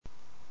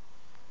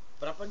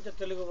ప్రపంచ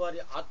తెలుగు వారి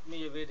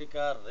ఆత్మీయ వేదిక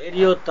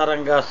రేడియో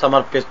తరంగా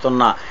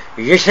సమర్పిస్తున్న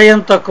విషయం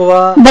తక్కువ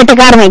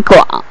బెటకారం ఎక్కువ.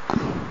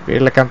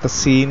 వీళ్ళకంత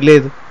సీన్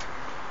లేదు.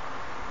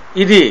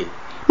 ఇది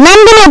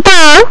నందినితో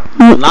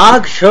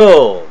నాగ్ షో.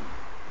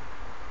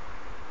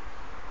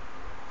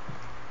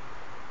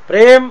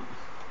 ప్రేమ్,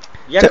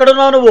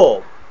 ఎక్కడున్నావు నువ్వు?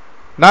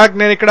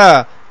 నేను ఇక్కడ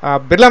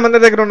బిర్లా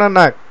మందిర్ దగ్గర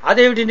ఉన్నాను.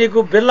 అదేమిటి నీకు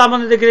బిర్లా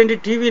మందిర్ దగ్గర ఏంటి?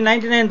 టీవీ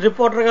 99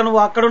 రిపోర్టర్ గా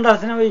నువ్వు అక్కడ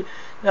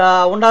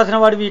ఉండాల్సిన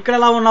వాడివి ఇక్కడ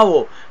ఎలా ఉన్నావు?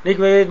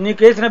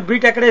 నీకు వేసిన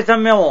బీట్ ఎక్కడ వేసాం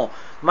మేము?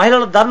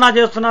 మహిళలు ధర్నా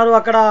చేస్తున్నారు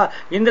అక్కడ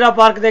ఇందిరా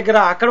పార్క్ దగ్గర,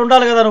 అక్కడ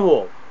ఉండాలి కదా నువ్వు.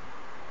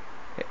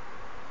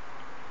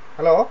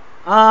 హలో,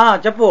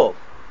 చెప్పు.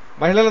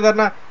 మహిళల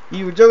ధర్నా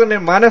ఈ ఉద్యోగం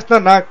నేను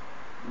మానేస్తున్నాను.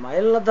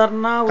 మహిళల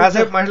ధర్నా,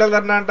 కాసేపు మహిళల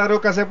ధర్నా అంటారు,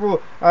 కాసేపు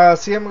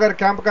సీఎం గారి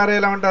క్యాంప్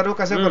కార్యాలయం అంటారు,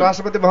 కాసేపు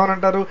రాష్ట్రపతి భవన్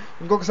అంటారు,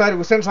 ఇంకొకసారి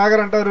హుస్సేన్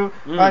సాగర్ అంటారు.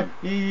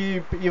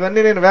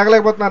 ఇవన్నీ నేను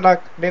వేగలేకపోతున్నాను.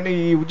 నేను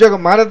ఈ ఉద్యోగం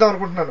మానేద్దాం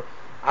అనుకుంటున్నాను.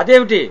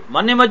 అదేమిటి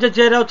మన్ని మధ్య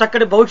చేరావు,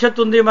 చక్కటి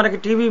భవిష్యత్తు ఉంది మనకి,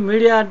 టీవీ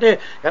మీడియా అంటే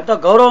ఎంతో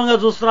గౌరవంగా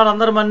చూస్తున్నారు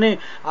అందరు మన్ని.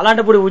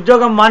 అలాంటప్పుడు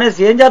ఉద్యోగం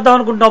మానేసి ఏం చేద్దాం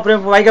అనుకుంటున్నావు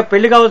ప్రేమ? పైగా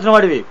పెళ్లి కావాల్సిన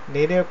వాడివి.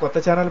 నేనే కొత్త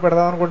ఛానల్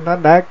పెడదాం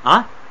అనుకుంటున్నాను.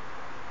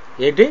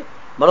 ఏంటి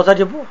మరోసారి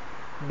చెప్పు?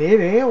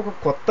 నేనే ఒక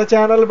కొత్త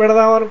ఛానల్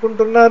పెడదాం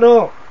అనుకుంటున్నాను.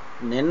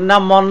 నిన్న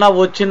మొన్న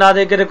వచ్చి నా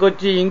దగ్గరకు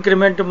వచ్చి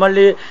ఇంక్రిమెంట్,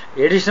 మళ్ళీ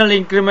ఎడిషనల్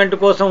ఇంక్రిమెంట్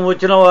కోసం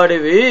వచ్చిన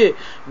వాడివి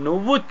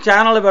నువ్వు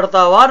ఛానల్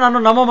పెడతావా? నన్ను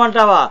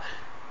నమ్మమంటావా?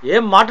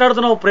 ఏం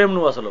మాట్లాడుతున్నావు ప్రేమ్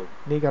నువ్వు? అసలు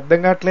నీకు అర్థం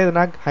కావట్లేదు.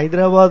 నాకు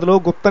హైదరాబాద్ లో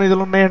గుప్త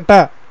నిధులు ఉన్నాయంట.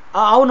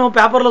 అవును,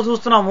 పేపర్లో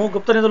చూస్తున్నాము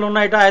గుప్త నిధులు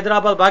ఉన్నాయట.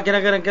 హైదరాబాద్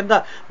భాగ్యనగరం కింద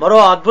మరో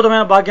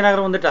అద్భుతమైన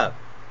భాగ్యనగరం ఉందిట.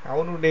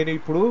 అవును, నేను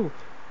ఇప్పుడు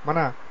మన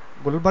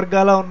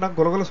గుల్బర్గాలో ఉన్న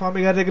గులగుల స్వామి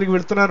గారి దగ్గరికి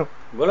వెళ్తున్నాను.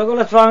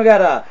 గులగుల స్వామి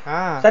గారా?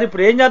 సరే,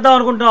 ఇప్పుడు ఏం చేద్దాం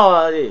అనుకుంటున్నావు?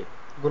 అది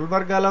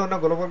గుల్బర్గాలో ఉన్న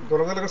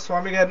గులగుల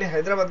స్వామి గారిని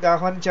హైదరాబాద్ కి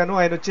ఆహ్వానించాను.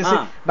 ఆయన వచ్చేసి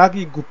నాకు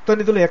ఈ గుప్త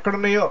నిధులు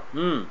ఎక్కడున్నాయో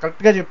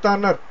కరెక్ట్ గా చెప్తా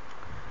అన్నారు.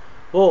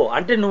 ఓ,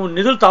 అంటే నువ్వు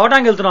నిధులు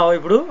తవ్వడానికి వెళ్తున్నావు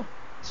ఇప్పుడు?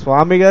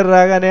 స్వామి గారు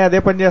రాగానే అదే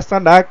పని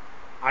చేస్తాను.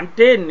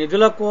 అంటే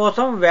నిధుల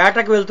కోసం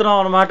వేటకు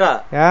వెళ్తున్నావు అనమాట.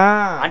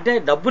 అంటే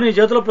డబ్బు నీ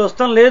చేతిలో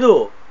ప్రస్తుతం లేదు?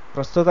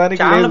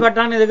 ప్రస్తుతానికి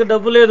పెట్టడానికి నీ దగ్గర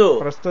డబ్బు లేదు?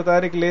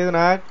 ప్రస్తుతానికి లేదు.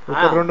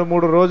 ఒక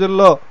 2-3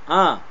 రోజుల్లో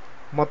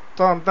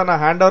మొత్తం అంతా నా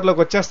హ్యాండ్ ఓవర్ లోకి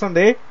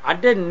వచ్చేస్తుంది.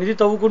 అంటే నిధి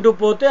తవ్వుకుంటూ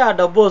పోతే ఆ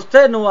డబ్బు వస్తే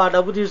నువ్వు ఆ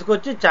డబ్బు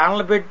తీసుకొచ్చి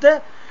ఛానల్ పెడితే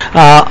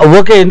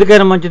ఓకే.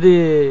 ఎందుకైనా మంచిది,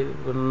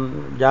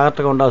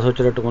 జాగ్రత్తగా ఉండాల్సి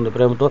వచ్చేటట్టు ఉంది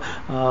ప్రేమతో.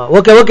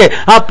 Okay okay.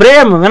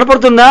 ప్రేమ్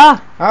వినపడుతుందా?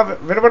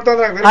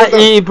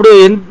 వినపడుతుంది.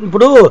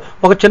 ఇప్పుడు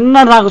ఒక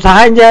చిన్న నాకు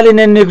సహాయం చేయాలి.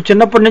 నేను నీకు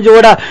చిన్నప్పటి నుంచి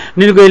కూడా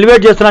నీకు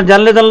ఎలివేట్ చేస్తున్నాను.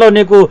 జర్నలిజంలో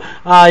నీకు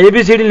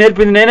ABCD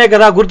నేర్పింది నేనే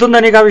కదా,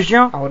 గుర్తుందా నీకు ఆ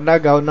విషయం?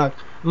 అవునా.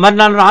 మరి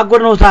నాకు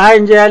కూడా నువ్వు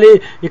సహాయం చేయాలి.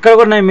 ఇక్కడ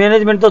కూడా నేను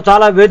మేనేజ్మెంట్తో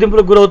చాలా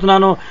వేధింపులకు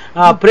గురవుతున్నాను.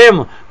 ప్రేమ్,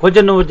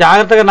 కొంచెం నువ్వు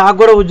జాగ్రత్తగా నాకు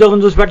కూడా ఉద్యోగం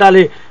చూసి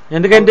పెట్టాలి.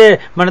 ఎందుకంటే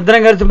మన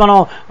ఇద్దరం కలిసి మనం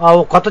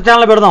కొత్త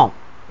ఛానల్ పెడదాం.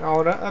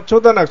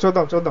 చూద్దాం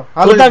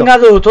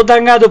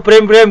కాదు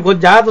ప్రేమ్,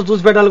 కొంచెం జాగ్రత్త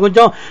చూసి పెట్టాలి.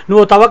 కొంచెం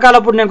నువ్వు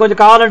తవ్వకాలప్పుడు నేను కొంచెం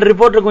కావాలంటే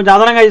రిపోర్టర్ కొంచెం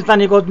అదనంగా ఇస్తాను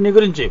నీ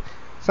గురించి.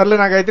 సర్లే,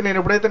 నాకైతే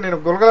నేను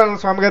గులగులానంద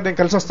స్వామి గారిని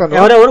కలిసి వస్తాను.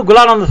 ఎవరెవరు?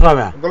 గులానంద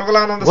స్వామి.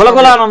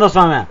 గులగులానంద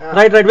స్వామి.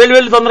 రైట్.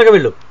 వెళ్ళి తొందరగా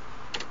వెళ్ళు.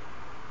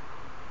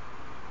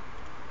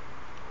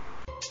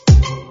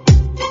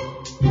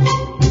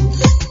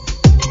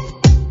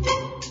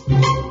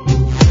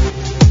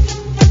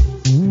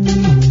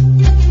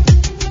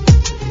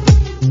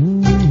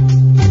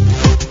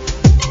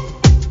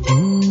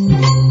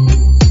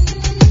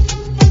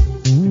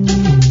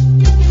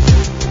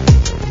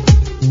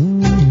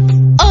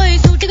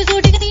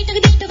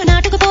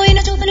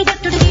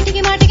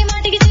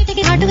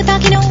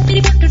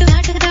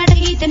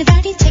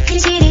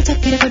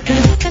 చక్కెర కొట్టుడు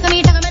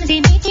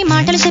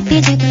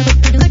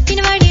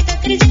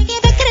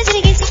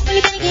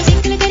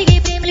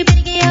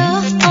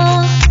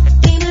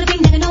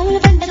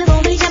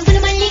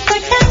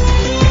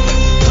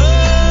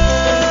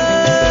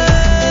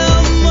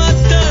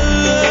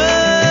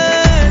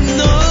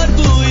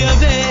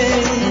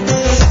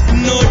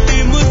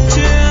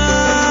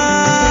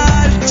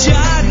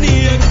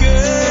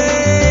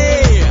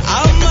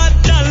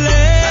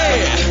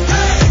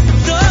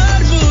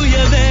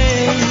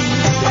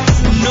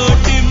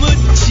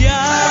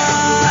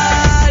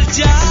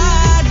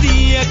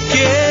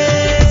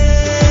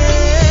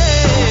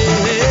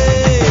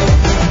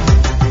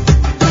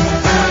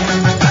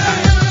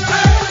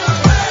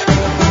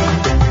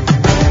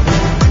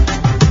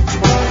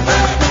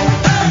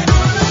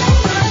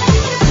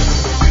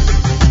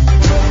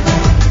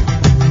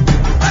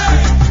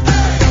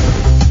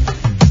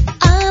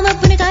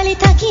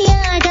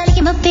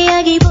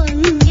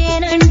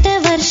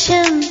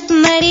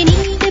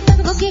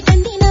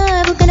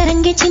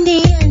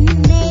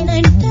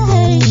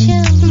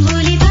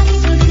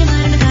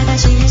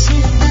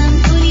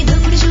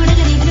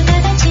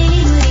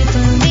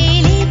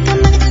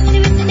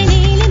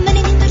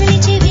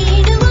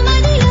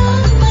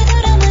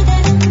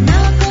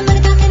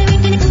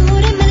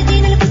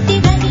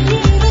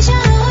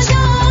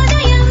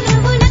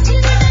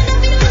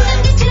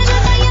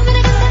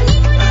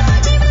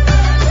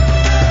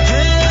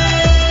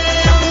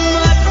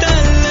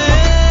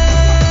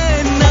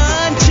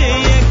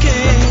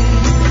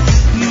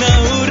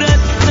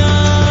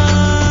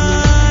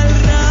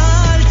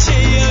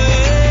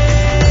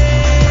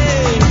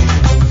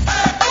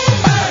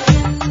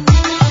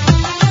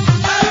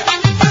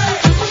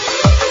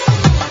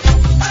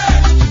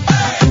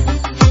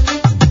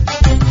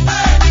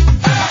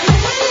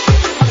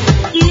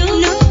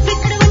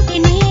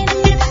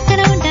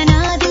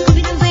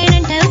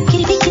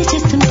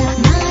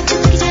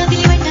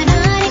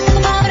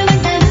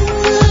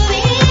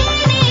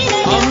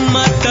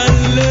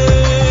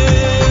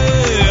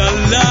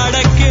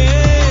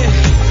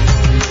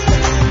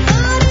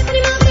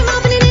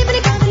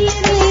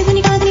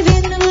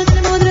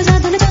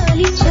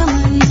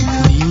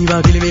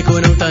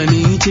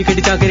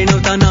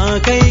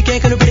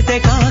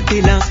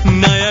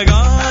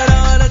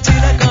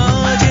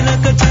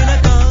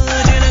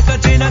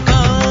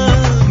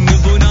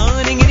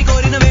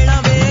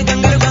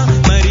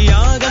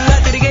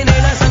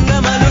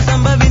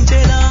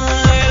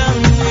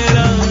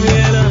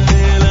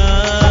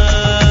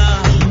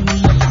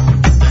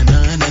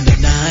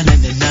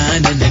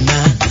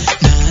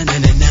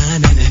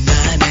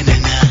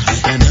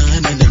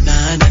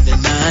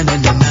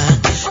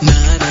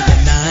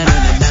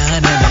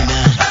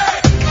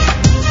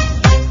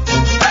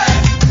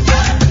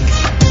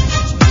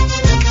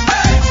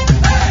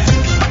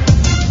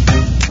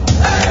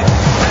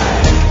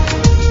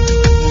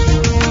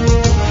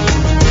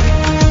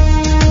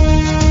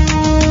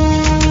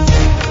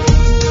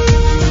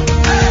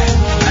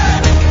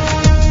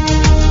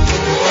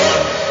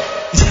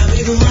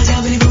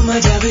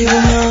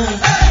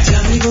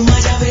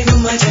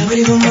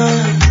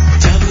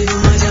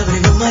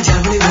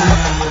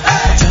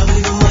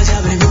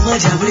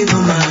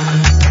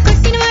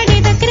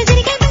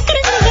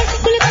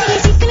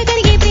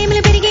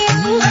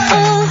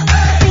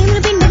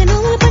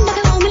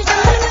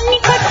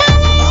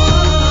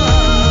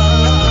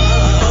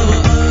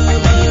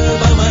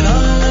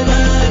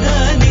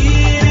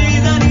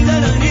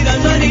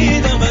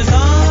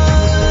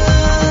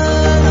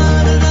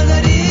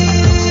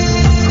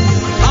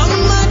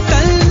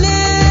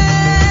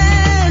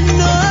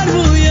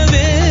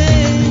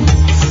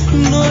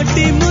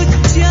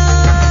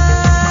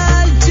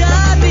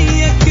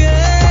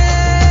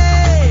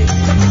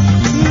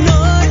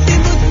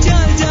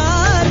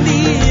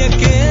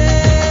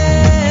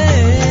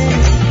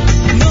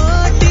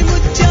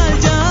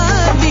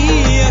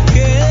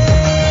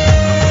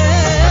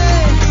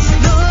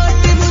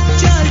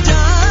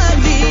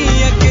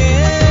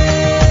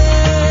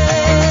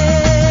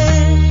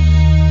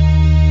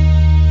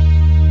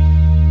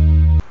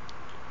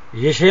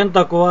విషయం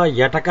తక్కువ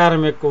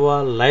ఎటకారం ఎక్కువ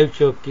లైవ్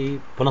షోకి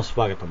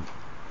పునఃస్వాగతం.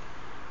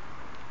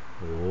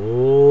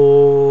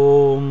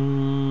 ఓం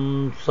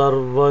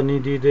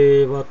సర్వనిధి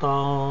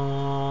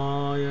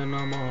దేవతాయ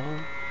నమః.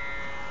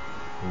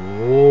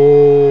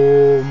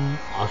 ఓం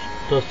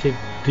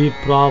అష్టసిద్ధి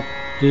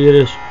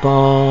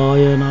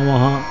ప్రాప్తిరస్తాయ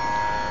నమః.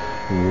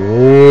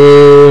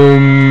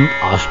 ఓం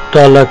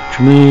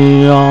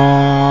అష్టలక్ష్మీయాయ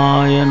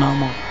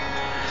నమః.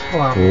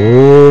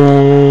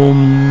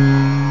 ఓం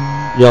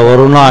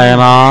ఎవరు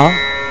నాయనా?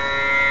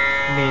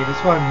 నేను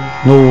స్వామి.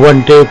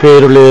 నువ్వంటే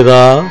పేరు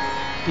లేదా?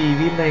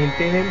 TV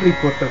 99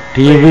 reporter.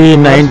 టీవీ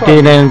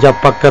 99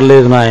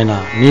 చెప్పక్కర్లేదు నాయన,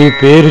 నీ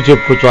పేరు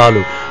చెప్పు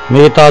చాలు,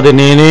 మిగతాది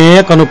నేనే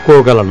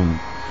కనుక్కోగలను.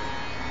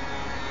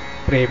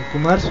 ప్రేమ్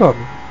కుమార్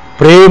స్వామి.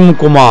 ప్రేమ్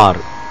కుమార్,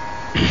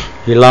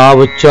 ఇలా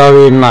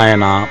వచ్చావే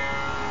నాయన?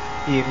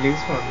 ఏం లేదు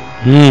స్వామి,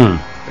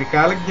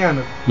 త్రికాల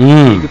జ్ఞానం.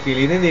 మీకు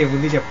తెలియనిది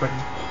ఏముంది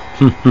చెప్పండి.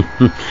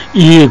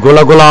 ఈ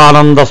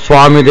గులగులానంద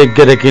స్వామి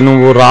దగ్గరికి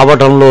నువ్వు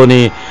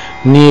రావటంలోనే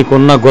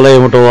నీకున్న గుల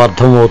ఏమిటో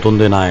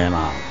అర్థమవుతుంది నాయన.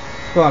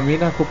 స్వామి,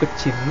 నాకు ఒక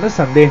చిన్న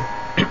సందేహం.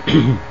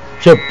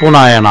 చెప్పు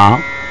నాయన.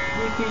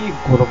 మీకు ఈ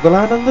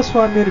గులగులానంద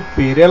స్వామి అని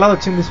పేరు ఎలా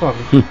వచ్చింది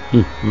స్వామి?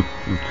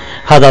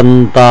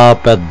 అదంతా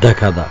పెద్ద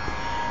కథ.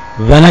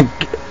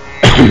 వెనక్కి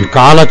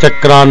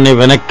కాలచక్రాన్ని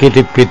వెనక్కి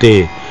తిప్పితే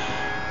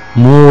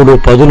 3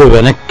 పదులు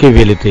వెనక్కి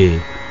వెళితే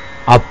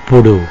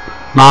అప్పుడు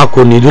నాకు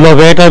నిధుల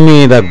వేట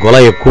మీద గొల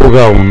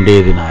ఎక్కువగా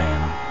ఉండేది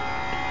నాయన.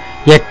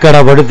 ఎక్కడ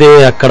పడితే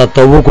అక్కడ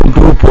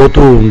తవ్వుకుంటూ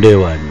పోతూ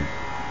ఉండేవాడిని.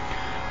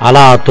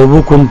 అలా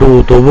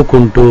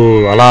తవ్వుకుంటూ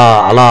అలా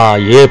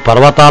ఏ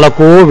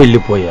పర్వతాలకో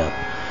వెళ్ళిపోయారు.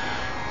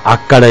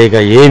 అక్కడ ఇక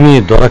ఏమీ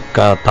దొరక్క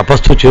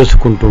తపస్సు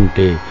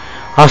చేసుకుంటుంటే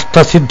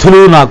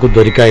అష్టసిద్ధులు నాకు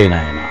దొరికాయి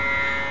నాయన.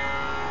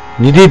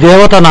 నిధి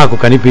దేవత నాకు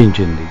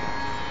కనిపించింది.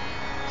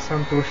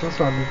 సంతోషం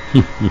స్వామి.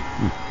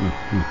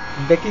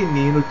 ఇంతకీ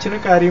నేను వచ్చిన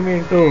కార్యం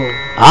ఏంటో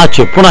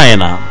చెప్పు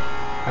నాయన.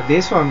 అదే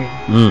స్వామి,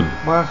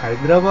 మా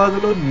హైదరాబాద్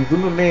లో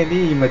నిధులు ఉన్నాయని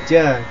ఈ మధ్య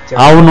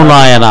అవును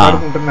నాయన,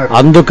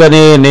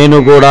 అందుకనే నేను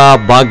కూడా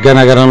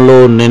భాగ్యనగరంలో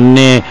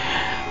నిన్నే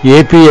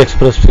ఏపీ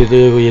ఎక్స్ప్రెస్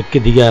ఎక్కి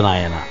దిగాను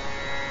ఆయన.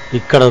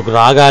 ఇక్కడకు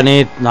రాగానే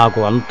నాకు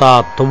అంతా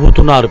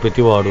తవ్వుతున్నారు,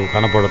 ప్రతివాడు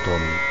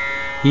కనపడుతోంది.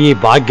 ఈ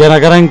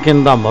భాగ్యనగరం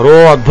కింద మరో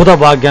అద్భుత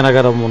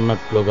భాగ్యనగరం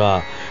ఉన్నట్లుగా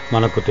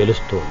మనకు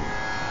తెలుస్తోంది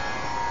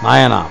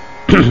నాయన.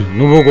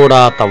 నువ్వు కూడా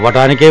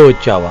తవ్వటానికే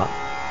వచ్చావా?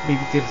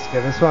 మీకు తెలుసు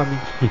కదా స్వామి.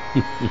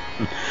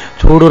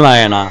 చూడు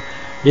నాయన,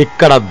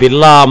 ఇక్కడ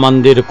బిర్లా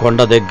మందిర్ కొండ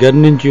దగ్గర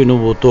నుంచి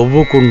నువ్వు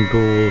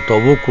తవ్వుకుంటూ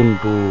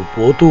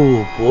పోతూ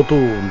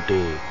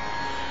ఉంటే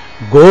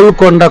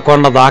గోల్కొండ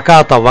కొండ దాకా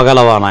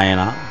తవ్వగలవా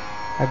నాయన?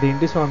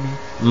 అదేంటి స్వామి,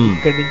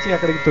 ఇక్కడి నుంచి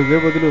అక్కడికి తవ్వే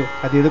బదులు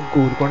అదేదో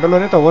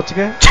గోల్కొండలోనే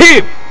తవ్వచ్చుగా.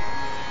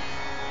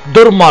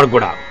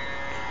 దుర్మార్గుడా,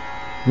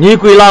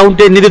 నీకు ఇలా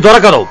ఉంటే నిధి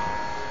దొరకదు.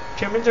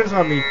 క్షమించండి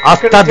స్వామి,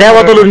 అష్ట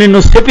దేవతలు నిన్ను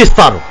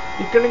శపిస్తారు.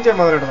 ఇక్కడి నుంచే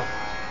మొదలెడదాం.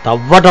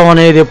 తవ్వటం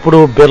అనేది ఎప్పుడు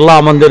బిర్లా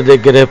మందిర్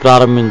దగ్గరే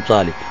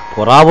ప్రారంభించాలి.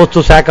 పురావస్తు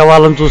శాఖ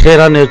వాళ్ళని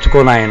చూసేలా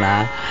నేర్చుకోనాయన.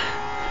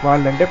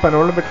 వాళ్ళంటే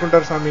పనులు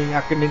పెట్టుకుంటారు స్వామి.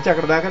 అక్కడి నుంచి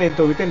అక్కడ దాకా నేను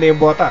తవ్వితే నేను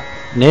పోతా.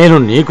 నేను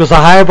నీకు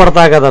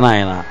సహాయపడతా కదా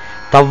నాయన.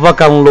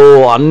 తవ్వకంలో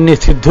అన్ని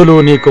సిద్ధులు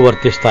నీకు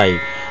వర్తిస్తాయి.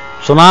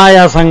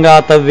 సునాయాసంగా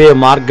తవ్వే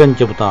మార్గం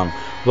చెబుతాను.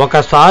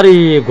 ఒకసారి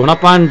ఈ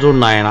గుణపాన్ని చూడు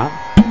నాయన.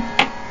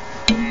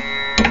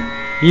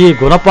 ఈ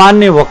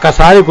గుణపాన్ని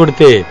ఒక్కసారి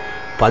కొడితే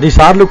 10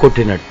 సార్లు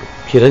కొట్టినట్టు.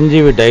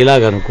 చిరంజీవి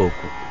డైలాగ్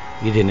అనుకోకు,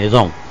 ఇది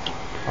నిజం.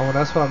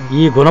 అవునా స్వామి?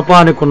 ఈ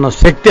గుణపానికున్న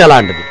శక్తి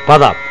అలాంటిది.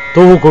 పద,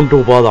 తవ్వుకుంటూ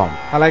పోదాం.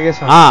 అలాగే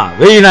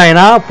వెయ్యి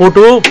నాయన.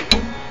 పోటు,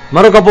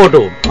 మరొక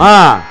పోటు.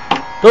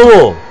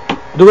 తవ్వు.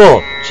 ఇదిగో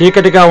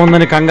చీకటిగా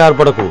ఉందని కంగారు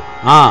పడకు.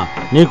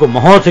 నీకు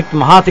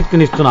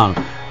మహాశక్తిని ఇస్తున్నాను.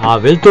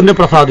 వెళ్తుర్ని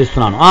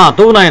ప్రసాదిస్తున్నాను.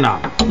 తవ్వు నాయన.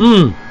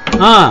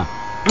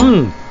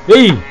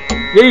 వెయ్యి.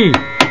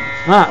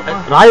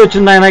 రాయి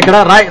వచ్చింది ఆయన. ఇక్కడ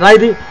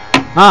రాయిది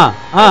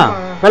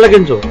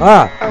పెళ్ళగించు.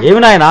 ఏమి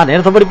నాయన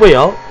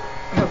నీరసపడిపోయావు?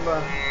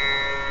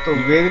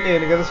 తవ్వేది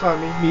నేను కదా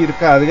స్వామి, మీరు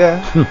కాదుగా.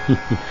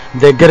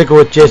 దగ్గరికి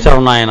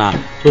వచ్చేసావు నాయన.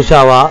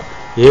 చూసావా,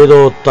 ఏదో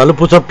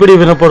తలుపు చప్పిడి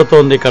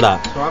వినపడుతోంది ఇక్కడ.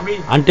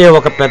 అంటే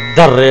ఒక పెద్ద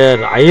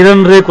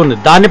ఐరన్ రేకు ఉంది,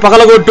 దాన్ని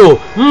పగలగొట్టు.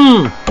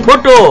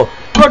 కొట్టు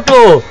కొట్టు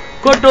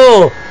కొట్టు.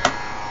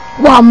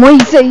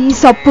 ఈ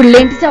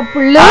సప్పుళ్ళేంటి?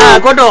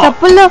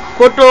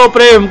 కొట్టు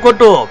ప్రేమ్,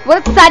 కొట్టు.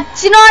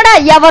 సచ్చినోడా,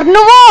 ఎవరు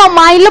నువ్వు?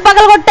 మా ఇల్లు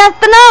పగల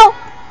కొట్టేస్తున్నావు.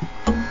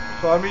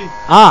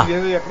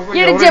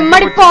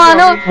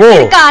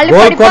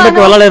 గోల్కొండకు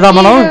వెళ్ళలేదా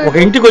మనం? ఒక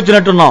ఇంటికి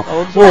వచ్చినట్టున్నాం.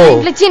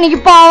 ఇట్లా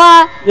చినిగిపోవా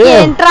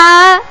ఏంట్రా?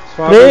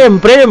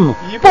 ప్రేమ్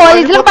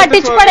పోలీసులకు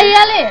పట్టించి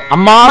పడేయాలి.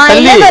 అమ్మా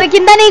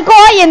దొరికిందా నీకో?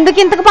 ఎందుకు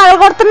ఇంతకు పగల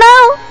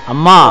కొడుతున్నావు?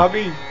 అమ్మా,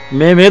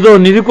 మేమేదో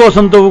నిధి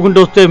కోసం తవ్వుకుంటూ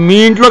వస్తే మీ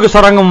ఇంట్లోకి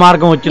సొరంగం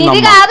మార్గం వచ్చింది.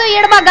 కాదు,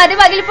 ఈడ మా గది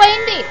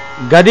పగిలిపోయింది.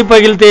 గది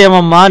పగిలితే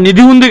ఏమమ్మా,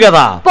 నిధి ఉంది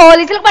కదా.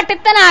 పోలీసులు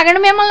పట్టిస్తాను,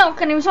 ఆగండి. మిమ్మల్ని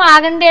ఒక్క నిమిషం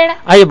ఆగండి.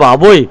 అయ్య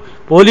బాబోయ్,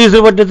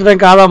 పోలీసులు పట్టించడం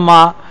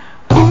కాదమ్మా.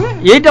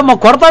 ఏంటమ్మా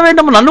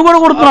కొడతావేంటమ్మా? నన్ను కూడా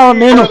కొడుతున్నావు.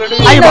 నేను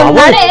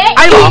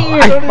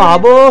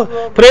బాబో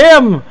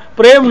ప్రేమ్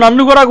ప్రేమ్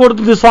నన్ను కూడా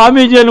కొడుతుంది,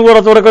 స్వామీజీ అని కూడా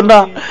చూడకుండా.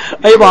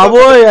 అయ్యి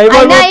బాబోయ్,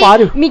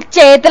 పారి మీకు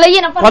చేతిలో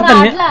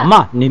అమ్మా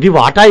నిధి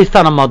వాటా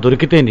ఇస్తానమ్మా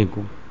దొరికితే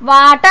నీకు.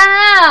 వాటా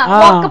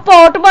ఒక్క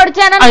పోటు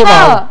పొడిచాననుకో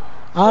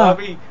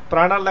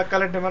ప్రాణాలు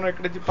దక్కాలంటే మనం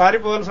ఇక్కడ నుంచి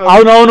పారిపోవాలి.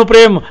 అవునవును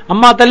ప్రేమ్.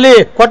 అమ్మా తల్లి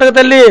కొట్టక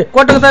తల్లి,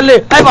 కొట్టక తల్లి.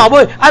 అయ్యి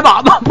బాబోయ్, అయ్యి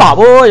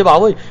బాబోయ్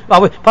బాబోయ్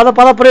బాబోయ్, పద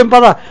పద ప్రేమ్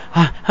పద.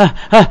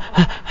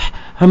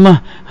 అమ్మా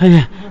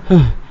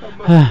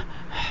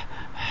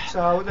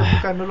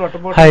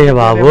అయ్య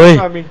బాబోయ్.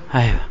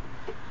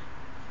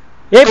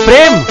 ఏ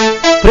ప్రేమ్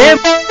ప్రేమ్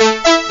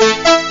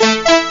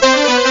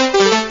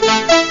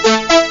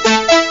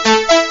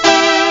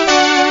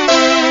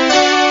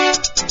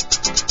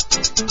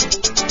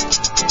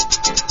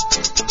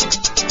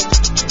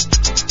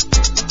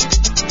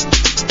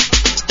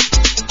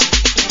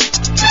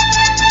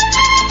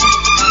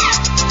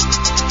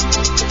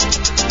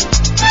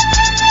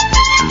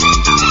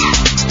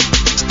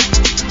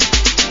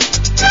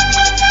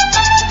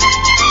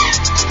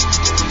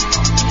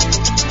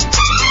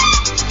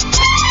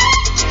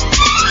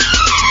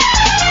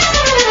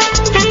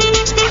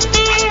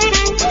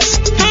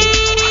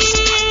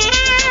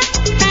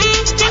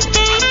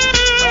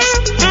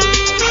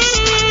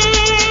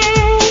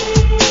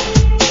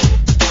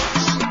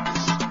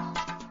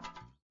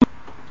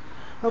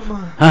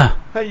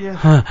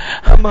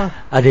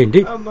అదేంటి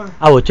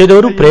ఆ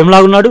వచ్చేదెవరు? ప్రేమ్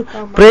లాగున్నాడు.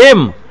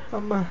 ప్రేమ్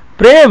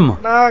ప్రేమ్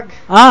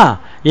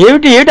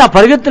ఏమిటి ఏమిటి ఆ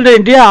పరిగెత్తుడు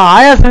ఏంటి, ఆ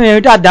ఆయాసం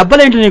ఏమిటి, ఆ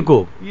దెబ్బలేంటి నీకు?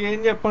 ఏం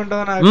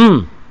చెప్పంటావు,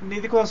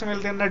 నిధి కోసం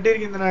వెళ్తే నడ్డి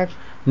విరిగింది నాకు.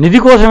 నిధి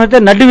కోసం వెళ్తే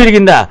నడ్డి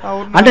విరిగిందా?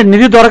 అంటే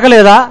నిధి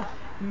దొరకలేదా?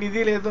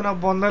 నిధి లేదు, నా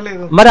బొంద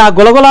లేదు. మరి ఆ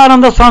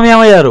గులగులానంద స్వామి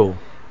ఏమయ్యారు?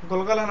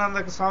 గులగులానంద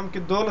స్వామికి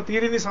దోల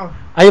తీరింది స్వామి.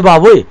 అయ్యి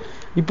బాబోయ్,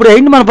 ఇప్పుడు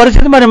ఏంటి మన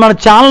పరిస్థితి? మరి మన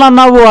ఛానల్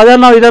అన్నావు,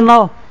 అదన్నావు,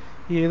 ఇదన్నావు.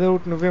 ఏదో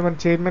ఒకటి నువ్వే మన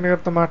చైర్మన్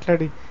గారితో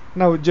మాట్లాడి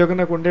నా ఉద్యోగం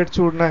నాకు ఉండేటి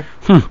చూడు.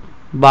 నాకు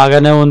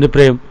బాగానే ఉంది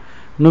ప్రేమ్,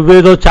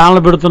 నువ్వేదో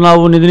ఛానల్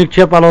పెడుతున్నావు, నిధి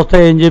నిక్షేపాలు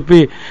వస్తాయని చెప్పి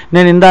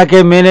నేను ఇందాకే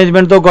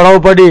మేనేజ్మెంట్తో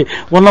గొడవపడి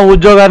ఉన్న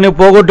ఉద్యోగాన్ని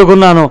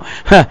పోగొట్టుకున్నాను.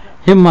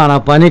 మన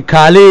పని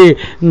ఖాళీ.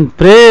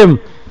 ప్రేమ్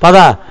పద,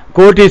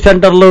 కోటి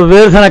సెంటర్లో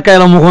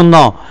వేరుశనక్కాయలు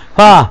అమ్ముకుందాం.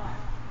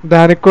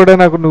 దానికి కూడా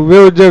నాకు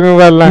నువ్వే ఉద్యోగం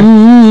వల్ల.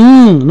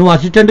 నువ్వు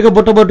అసిస్టెంట్గా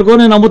బుట్టబట్టుకో,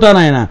 నేను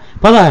నమ్ముతాను. ఆయన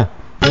పద,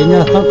 ఏం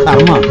చేస్తావు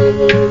కర్మ.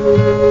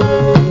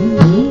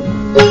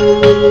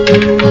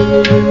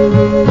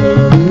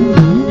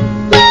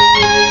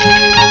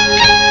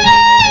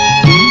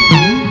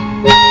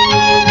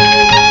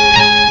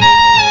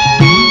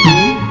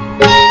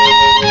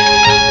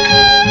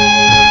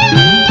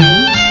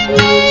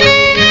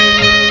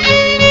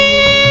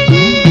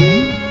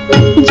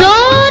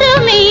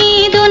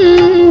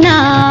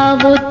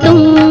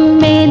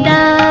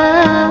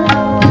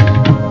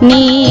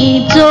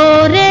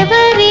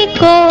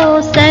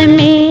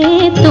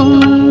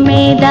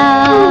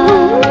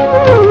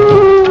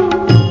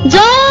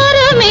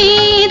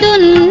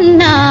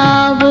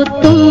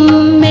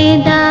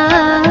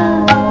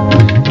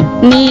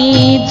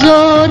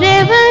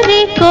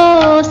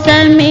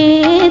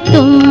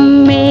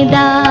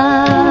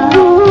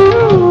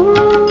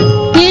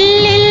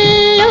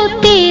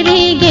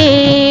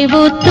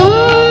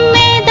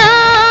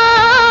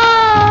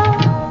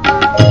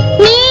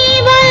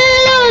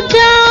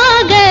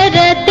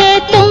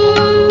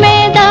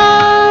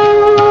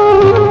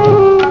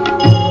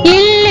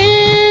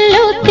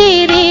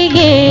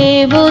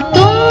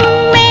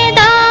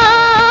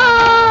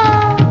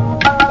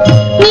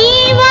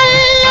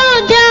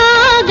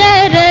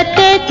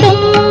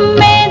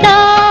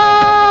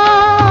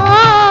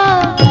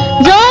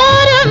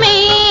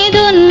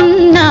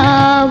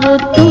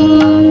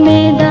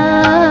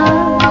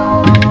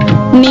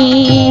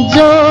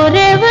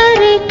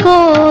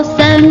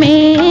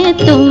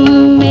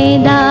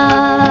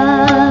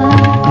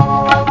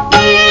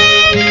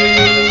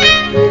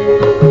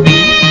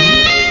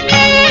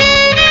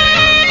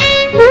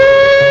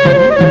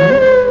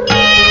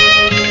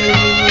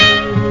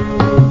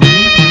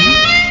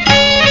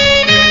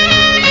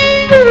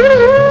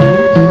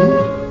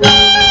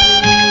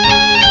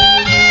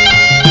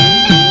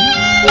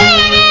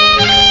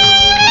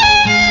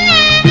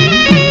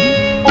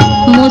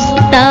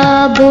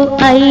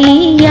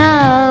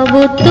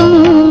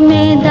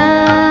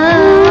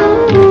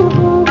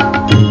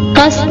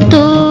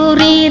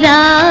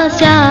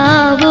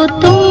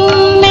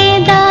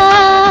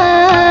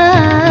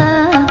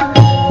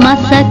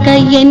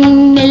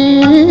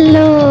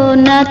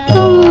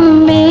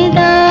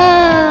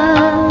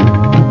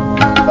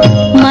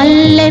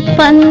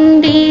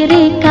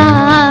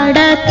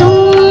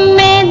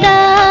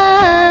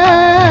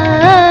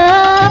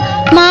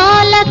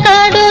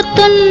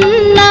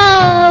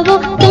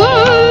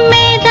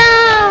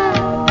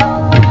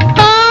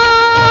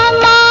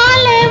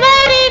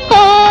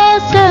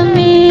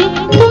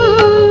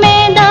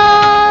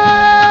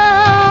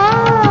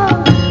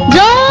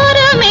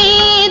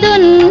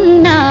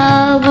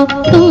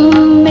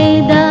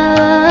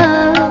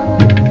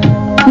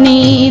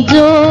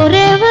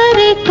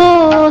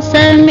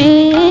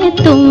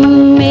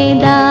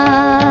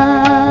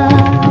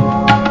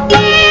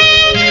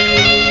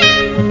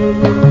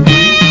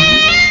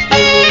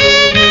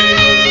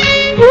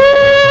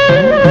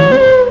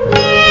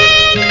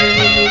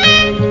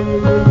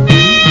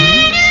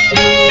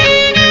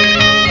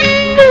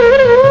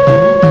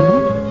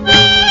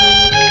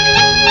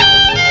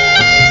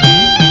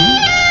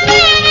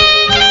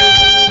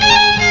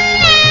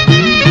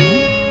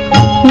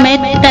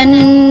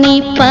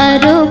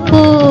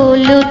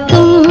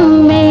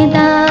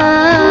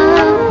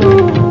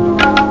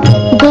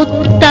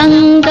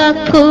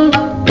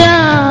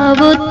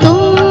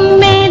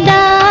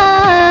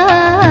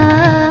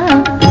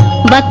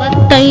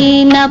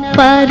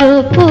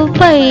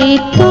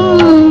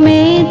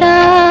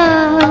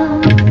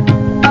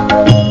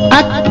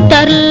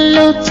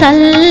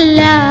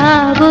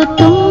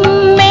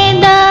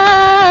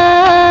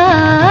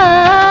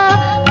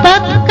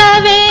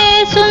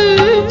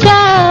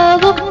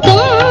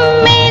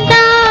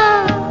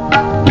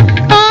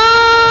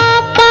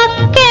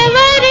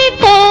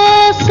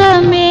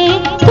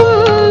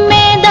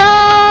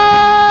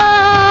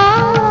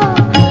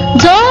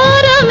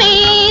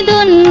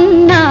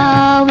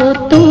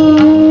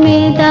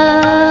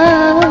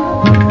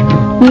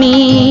 మీ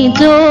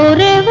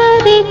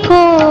జోరెవరి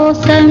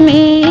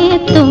కోసమే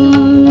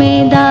తుమ్మెద